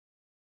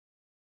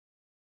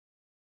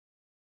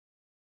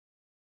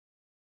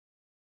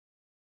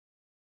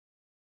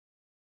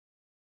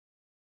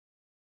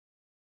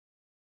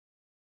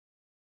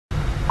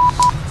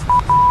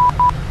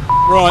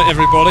Right,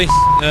 everybody,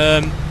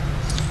 I'm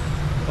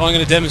going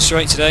to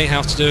demonstrate today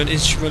how to do an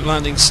instrument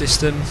landing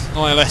system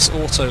ILS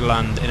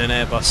Autoland in an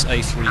Airbus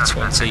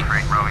A320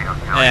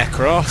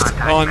 aircraft.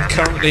 I'm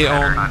currently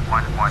on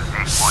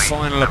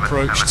final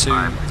approach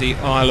to the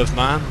Isle of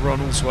Man,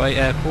 Ronaldsway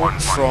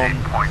Airport from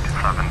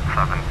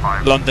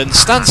London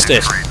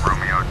Stansted.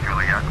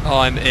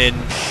 I'm in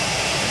an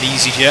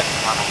EasyJet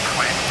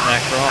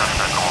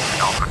aircraft.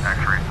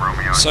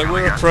 So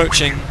we're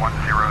approaching.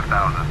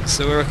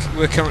 So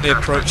we're currently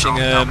approaching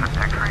the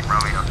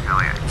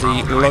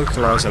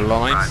localizer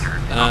line,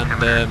 and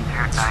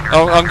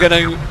I'm going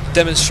to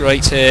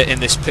demonstrate here in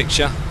this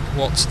picture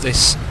what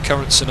this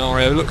current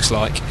scenario looks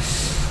like.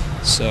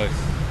 So.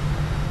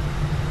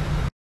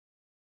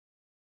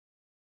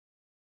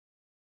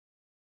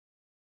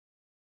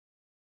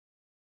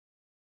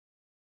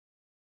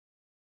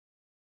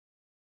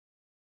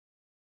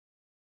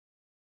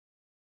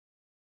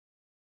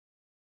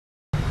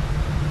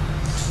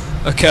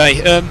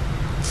 Okay,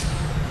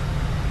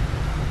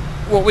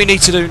 what we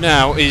need to do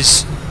now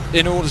is,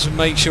 in order to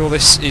make sure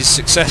this is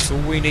successful,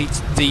 we need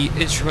the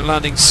instrument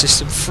landing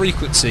system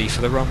frequency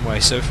for the runway.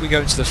 So if we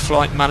go into the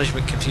flight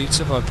management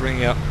computer by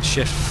bringing up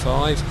Shift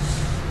 5,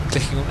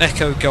 clicking on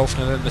Echo Golf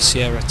November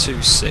Sierra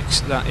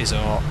 26, that is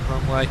our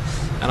runway,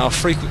 and our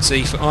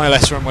frequency for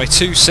ILS runway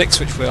 26,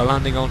 which we are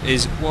landing on,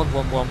 is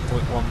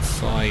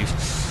 111.15.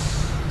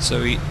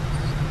 So we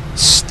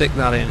stick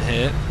that in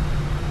here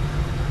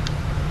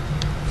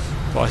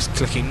by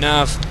clicking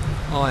Nav,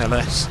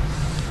 ILS,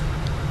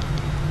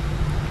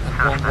 and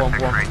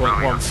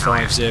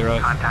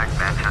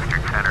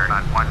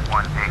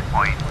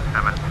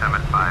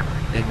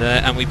 111.150 in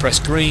there, and we press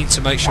green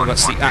to make sure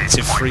that's the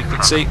active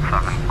frequency,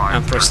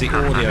 and press the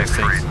audio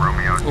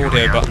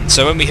button.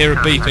 So when we hear a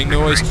beeping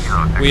noise,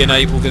 we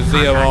enable the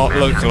VOR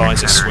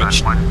localizer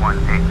switch,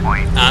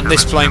 and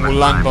this plane will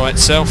land by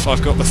itself.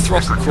 I've got the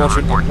throttle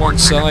quadrant on one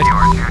side.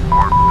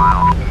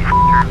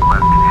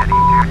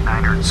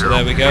 So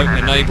there we go,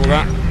 enable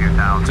that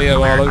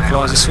VOR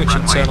localizer switch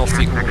and turn off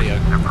the audio.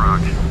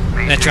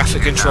 Air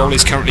traffic control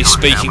is currently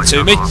speaking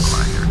to me,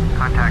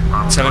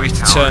 telling me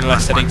to turn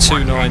left heading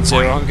 290.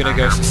 I'm going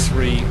to go for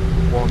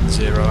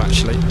 310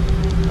 actually.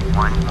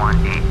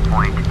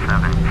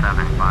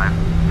 118.775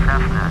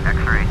 Cessna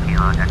X-ray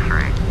Kilo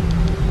X-ray.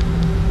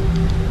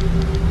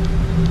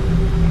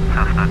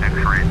 Cessna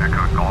X-ray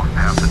Echo Golf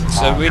Tab.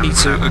 So we need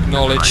to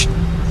acknowledge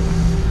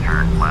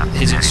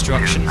his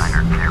instruction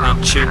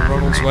and tune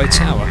Ronaldsway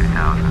Tower.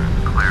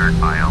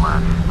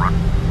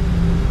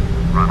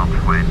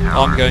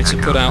 I'm going to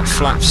put out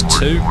flaps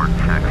 2.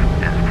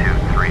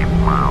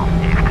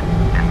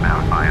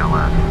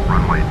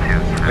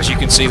 As you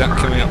can see that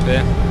coming up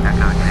here.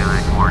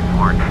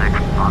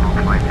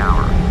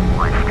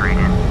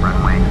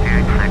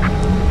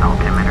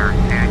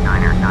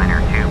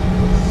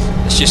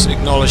 Let's just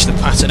acknowledge the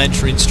pattern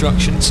entry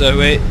instruction.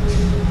 So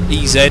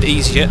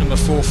EZWL number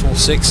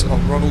 446 on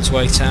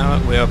Ronaldsway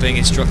Tower. We are being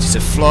instructed to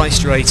fly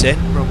straight in,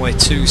 runway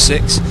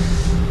 26,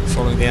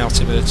 following the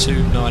altimeter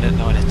 29 at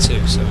 9 at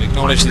 2. So we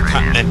acknowledge the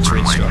pattern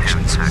entry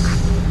instructions. You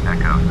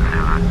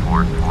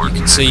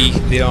can see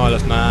the Isle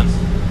of Man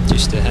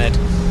just ahead.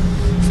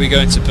 If we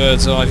go into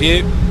bird's eye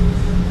view,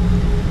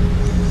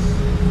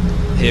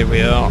 here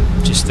we are,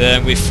 just there,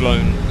 and we fly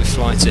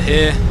to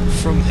here,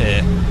 from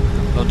here,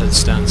 London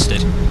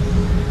Stansted.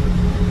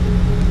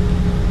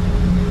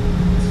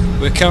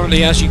 We're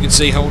currently, as you can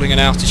see, holding an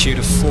altitude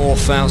of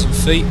 4,000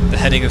 feet, the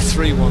heading of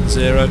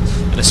 310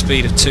 and a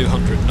speed of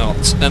 200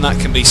 knots. And that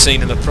can be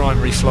seen in the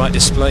primary flight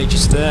display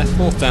just there,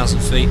 4,000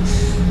 feet,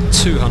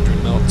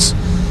 200 knots,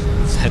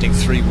 heading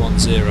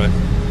 310.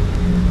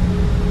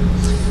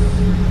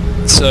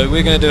 So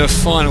we're going to do a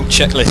final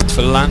checklist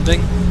for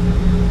landing.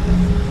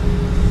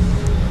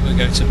 We're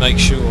going to make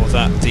sure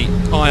that the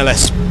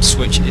ILS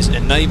switch is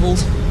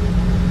enabled,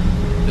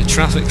 the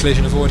traffic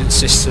collision avoidance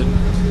system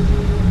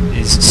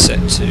is set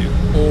to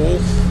all.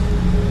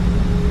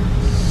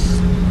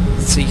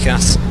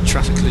 TCAS,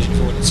 traffic collision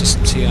avoidance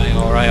system,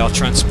 TARA, our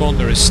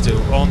transponder is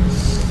still on.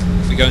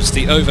 If we go into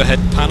the overhead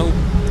panel,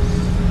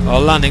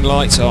 our landing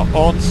lights are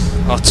on,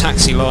 our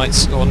taxi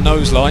lights or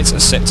nose lights are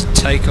set to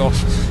take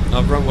off,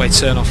 our runway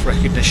turn off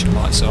recognition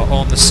lights are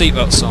on, the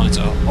seatbelt signs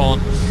are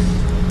on,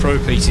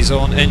 probe heat is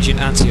on, engine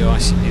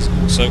anti-ice is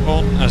also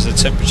on, as the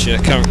temperature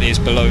currently is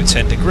below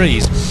 10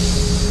 degrees.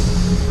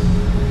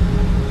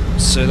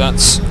 So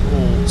that's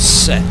all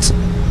set.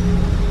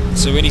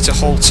 So we need to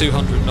hold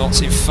 200 knots.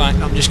 In fact,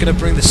 I'm just going to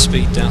bring the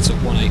speed down to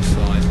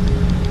 185.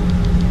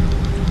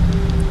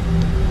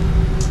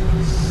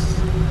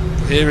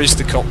 Here is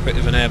the cockpit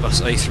of an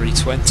Airbus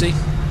A320.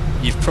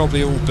 You've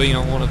probably all been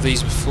on one of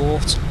these before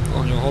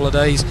on your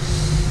holidays.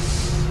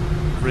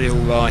 Real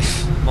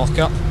life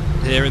mock-up.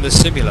 Here in the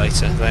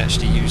simulator, they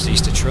actually use these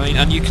to train,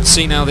 and you can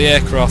see now the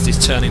aircraft is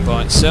turning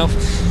by itself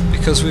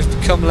because we've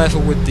become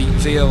level with the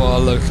VOR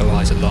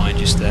localizer line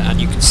just there, and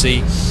you can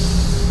see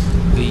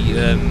the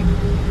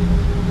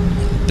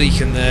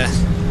beacon there,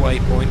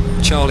 waypoint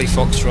Charlie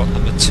Foxtrot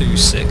number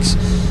 26,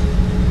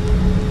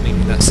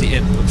 meaning that's the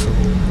input for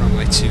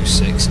runway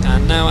 26.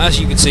 And now, as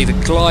you can see, the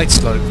glide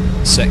slope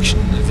section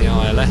of the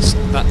ILS,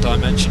 that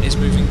dimension is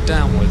moving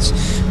downwards,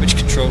 which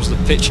controls the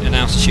pitch and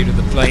altitude of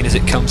the plane as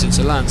it comes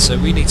into land. So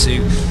we need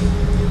to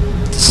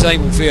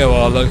disable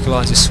VOR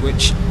localizer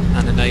switch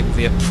and enable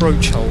the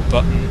approach hold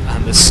button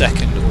and the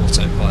second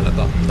autopilot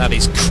button. That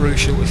is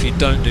crucial. If you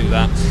don't do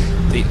that,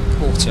 the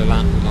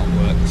Autoland will not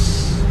work.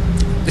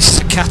 This is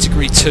a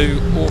Category 2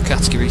 or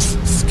Category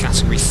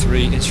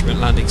 3 instrument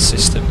landing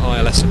system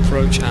ILS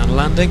approach and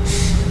landing.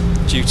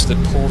 Due to the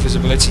poor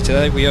visibility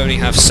today, we only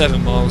have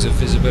 7 miles of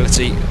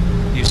visibility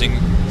using...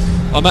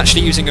 I'm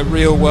actually using a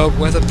real world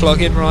weather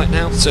plug-in right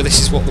now, so this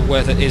is what the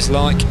weather is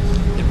like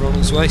in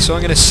Ronaldsway. So I'm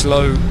going to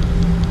slow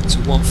to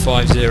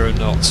 150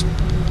 knots.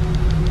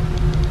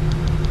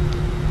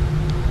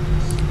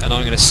 And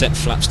I'm going to set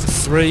flaps to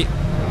 3.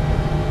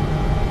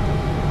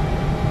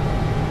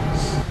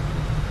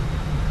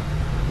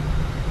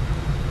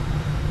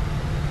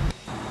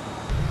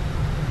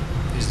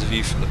 Here's the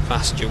view from the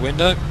passenger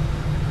window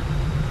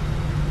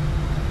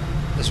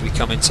as we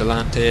come into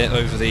land here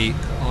over the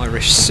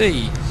Irish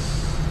Sea.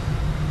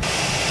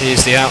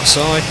 Here's the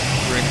outside.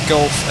 We're in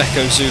Golf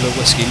Echo Zulu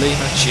Whiskey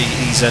Lima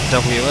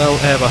G-EZWL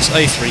Airbus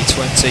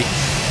A320,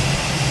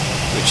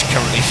 which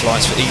currently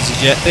flies for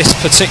EasyJet. This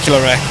particular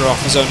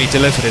aircraft was only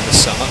delivered in the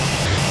summer,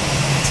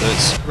 so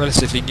it's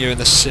relatively new in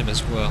the sim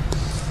as well.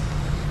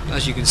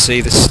 As you can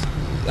see, this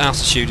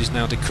altitude is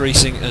now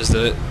decreasing as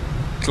the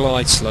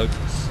glide slope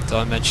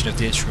dimension of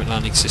the instrument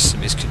landing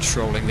system is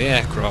controlling the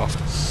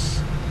aircraft.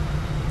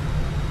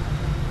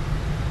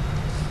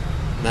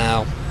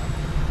 Now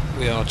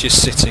we are just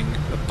sitting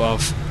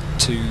above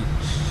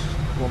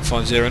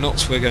 150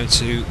 knots. We're going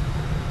to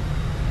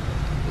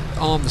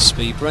arm the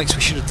speed brakes.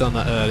 We should have done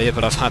that earlier,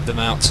 but I've had them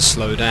out to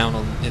slow down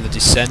in the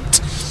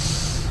descent,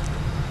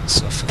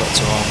 so I forgot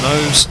to arm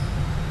those.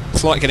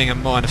 It's like getting a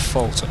minor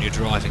fault on your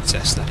driving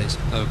test, that is.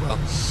 Oh well.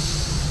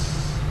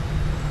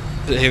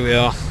 But here we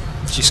are,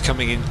 just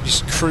coming in,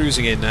 just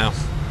cruising in now.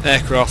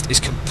 Aircraft is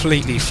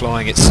completely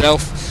flying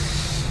itself.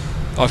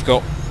 I've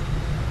got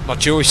my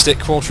joystick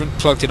quadrant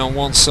plugged in on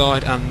one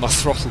side and my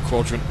throttle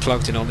quadrant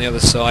plugged in on the other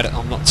side.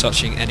 I'm not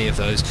touching any of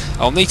those.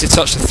 I'll need to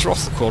touch the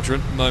throttle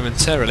quadrant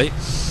momentarily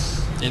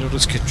in order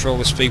to control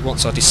the speed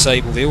once I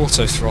disable the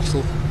auto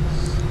throttle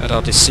at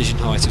our decision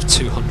height of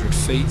 200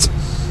 feet.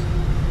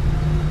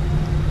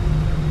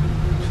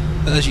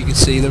 As you can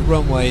see, the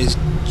runway is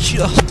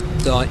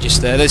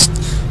just there. There's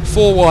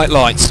 4 white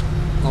lights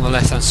on the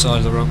left hand side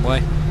of the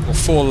runway, or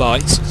 4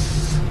 lights.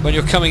 When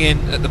you're coming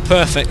in at the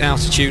perfect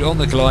altitude on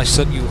the glide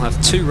slope, you will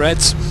have 2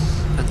 reds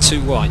and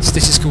 2 whites.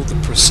 This is called the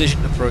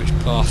Precision Approach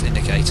Path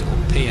Indicator, or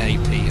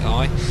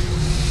PAPI.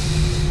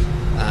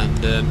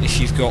 And if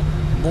you've got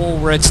more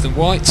reds than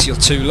whites, you're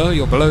too low,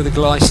 you're below the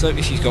glide slope.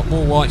 If you've got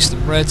more whites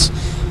than reds,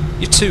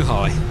 you're too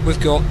high. We've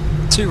got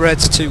 2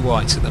 reds, 2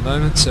 whites at the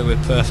moment, so we're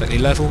perfectly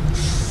level.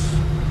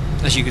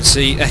 As you can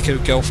see, Echo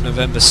Golf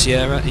November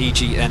Sierra,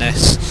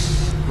 EGNS,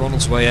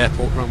 Ronaldsway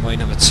Airport runway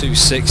number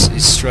 26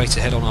 is straight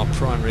ahead on our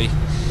primary,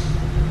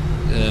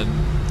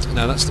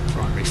 no, that's the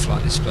primary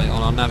flight display,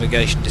 on our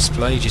navigation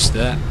display just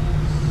there,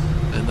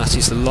 and that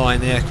is the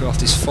line the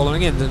aircraft is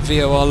following in, the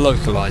VOR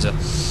localizer,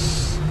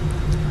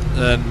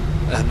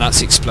 and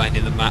that's explained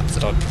in the map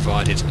that I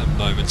provided a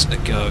moment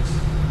ago.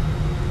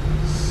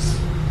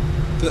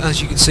 But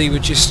as you can see, we're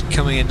just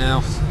coming in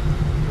now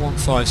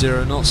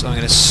 150 knots. I'm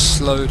going to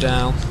slow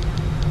down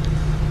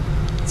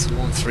to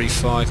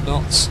 135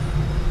 knots.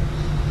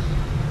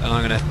 And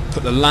I'm going to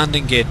put the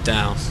landing gear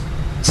down.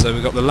 So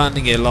we've got the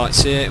landing gear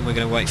lights here, and we're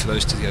going to wait for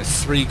those to go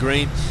 3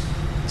 green.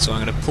 So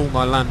I'm going to pull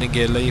my landing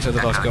gear lever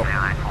that I've got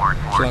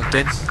plugged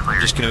in. I'm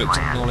just going to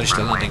acknowledge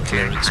the landing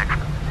clearance.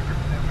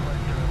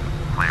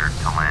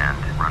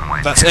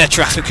 That's air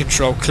traffic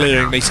control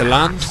clearing me to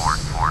land.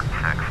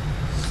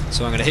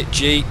 So I'm going to hit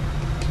G,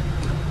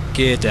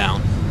 gear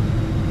down.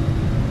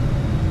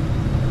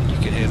 You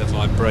can hear the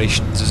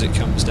vibrations as it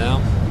comes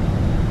down.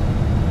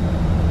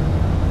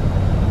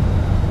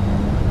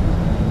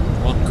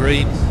 1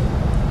 green,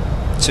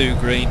 2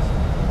 green,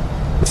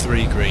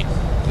 3 green.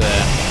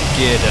 There,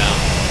 gear down.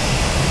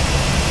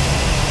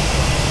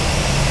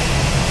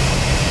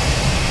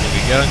 There we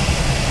go.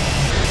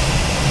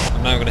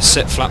 I'm now going to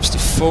set flaps to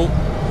full.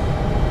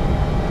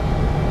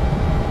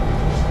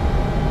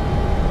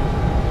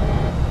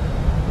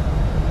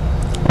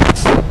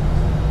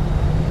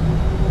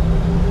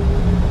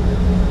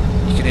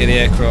 You can hear the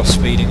aircraft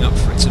speeding up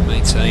for it to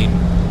maintain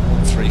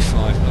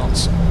 135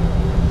 knots.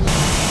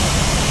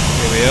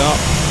 Here we are.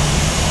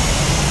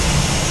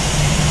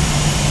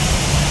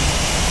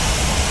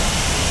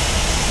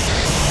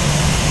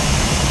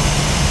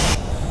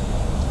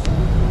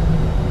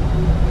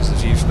 There's the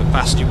view from the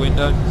passenger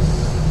window.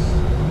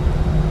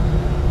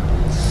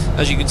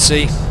 As you can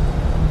see,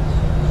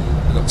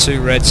 we've got 2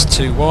 reds,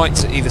 2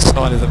 whites at either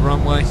side of the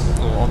runway,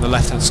 or on the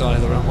left hand side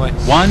of the runway.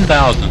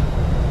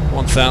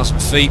 1,000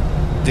 feet,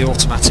 the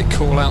automatic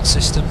call out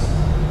system.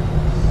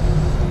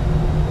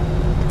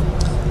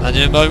 And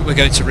in a moment we're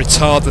going to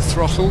retard the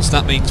throttles.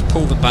 That means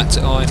pull them back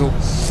to idle,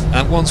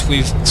 and once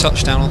we've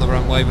touched down on the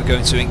runway we're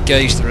going to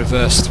engage the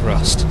reverse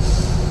thrust.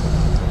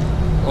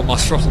 On my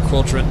throttle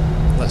quadrant,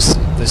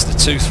 there's the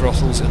two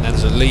throttles, and then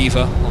there's a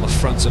lever on the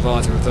front of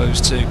either of those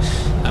two,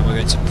 and we're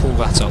going to pull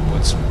that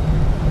upwards.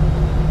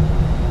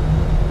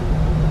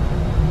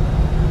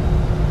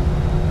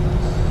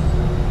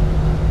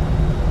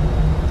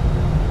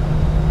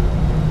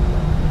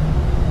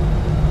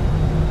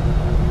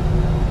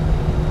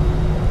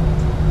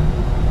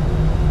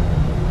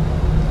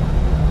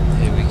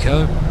 Here we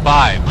go.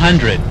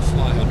 500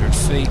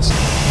 feet.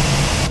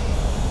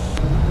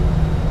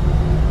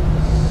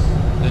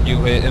 And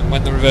you'll hear, and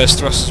when the reverse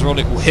thrusters are on,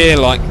 it will hear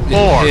like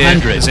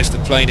 400, as if the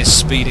plane is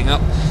speeding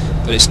up,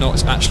 but it's not.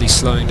 It's actually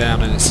slowing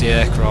down, and it's the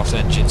aircraft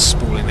engine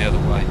spooling the other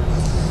way.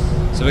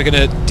 So we're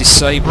going to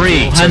disable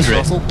the auto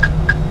throttle.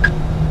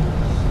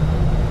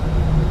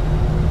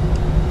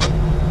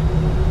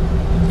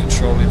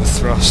 Controlling the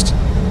thrust.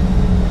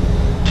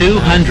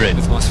 200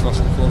 with my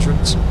throttle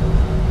quadrants.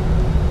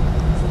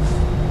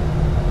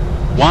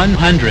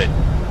 100.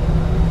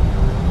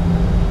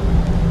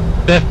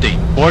 50,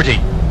 40,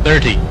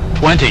 30,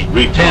 20,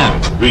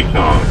 10.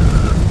 Retard.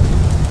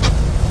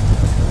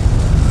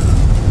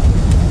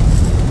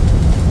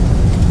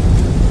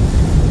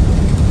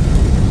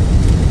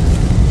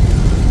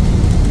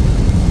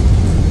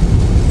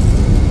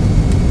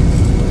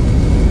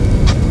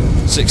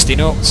 60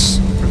 knots,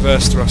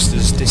 reverse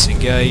thrusters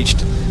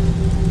disengaged,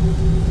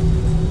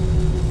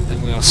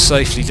 and we are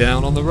safely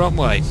down on the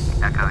runway.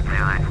 Echo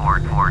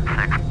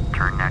 29446,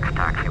 turn next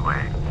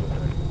taxiway.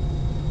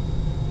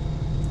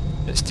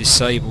 Let's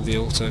disable the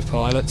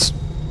autopilots.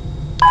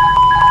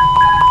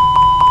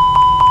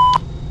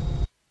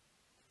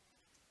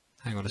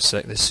 Hang on a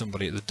sec, there's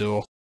somebody at the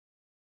door.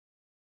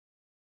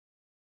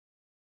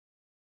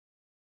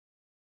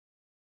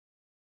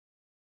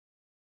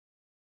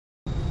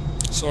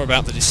 Sorry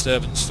about the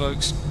disturbance,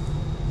 folks.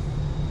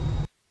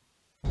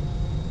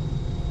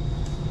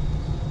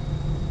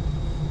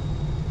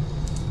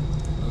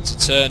 Going to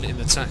turn in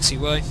the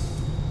taxiway.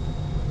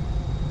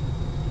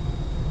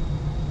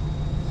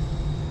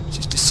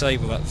 Just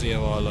disable that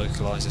VOR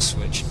localizer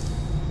switch.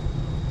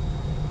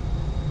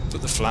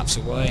 Put the flaps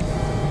away.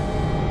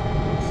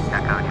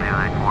 Echo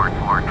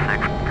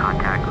 29446,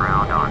 contact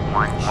ground on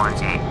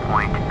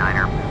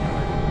 118.9er.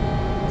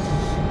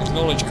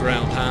 Acknowledge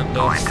ground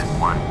handoff.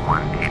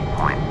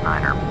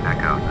 118.9er,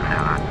 Echo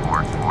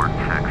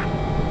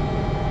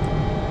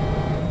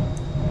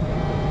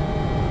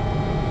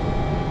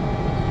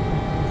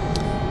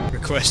 29446.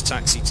 Request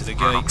taxi to the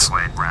Throttle gate.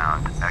 wait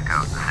round,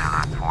 Echo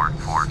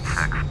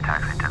 29446,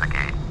 taxi to the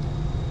gate.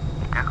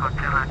 Echo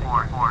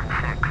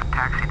 29446,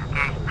 taxi to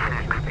gate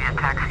 6 via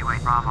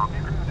taxiway Bravo.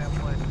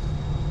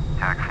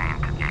 Taxiing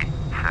to gate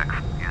 6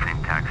 using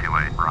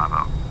taxiway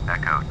Bravo,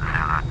 Echo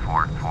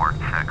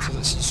 29446. So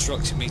that's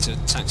instructing me to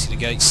taxi to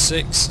gate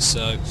 6,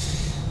 so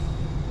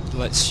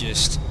let's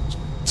just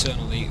turn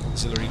on the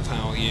auxiliary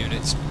power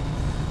unit.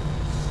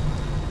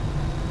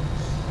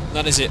 And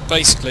that is it,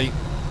 basically.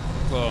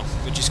 Well,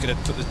 we're just going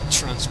to put the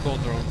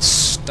transponder on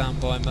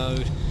standby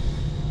mode.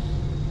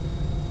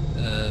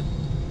 We're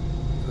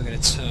going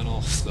to turn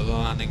off the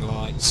landing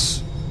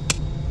lights,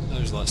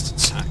 nose lights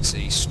to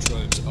taxi,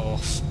 strobes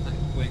off,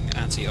 wing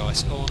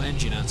anti-ice on,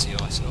 engine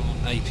anti-ice on,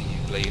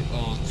 APU bleed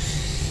on.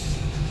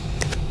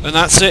 And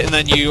that's it, and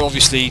then you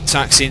obviously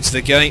taxi into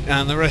the gate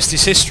and the rest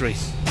is history.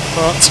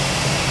 But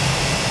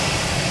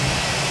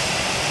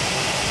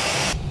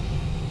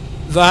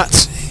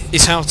that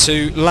is how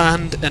to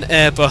land an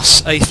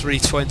Airbus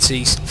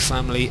A320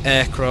 family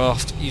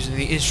aircraft using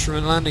the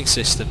instrument landing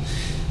system.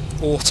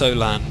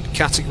 Autoland,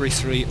 Category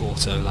 3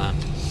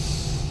 Autoland.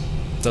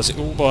 Does it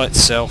all by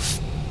itself.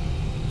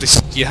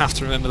 This, you have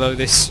to remember though,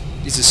 this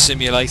is a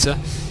simulator.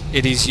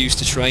 It is used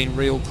to train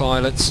real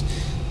pilots,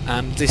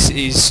 and this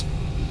is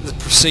the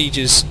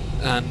procedures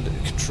and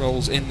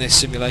controls in this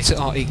simulator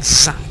are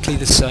exactly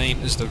the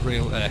same as the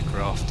real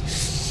aircraft.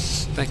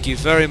 Thank you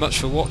very much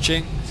for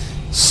watching.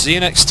 See you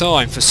next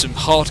time for some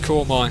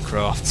hardcore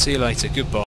Minecraft. See you later. Goodbye.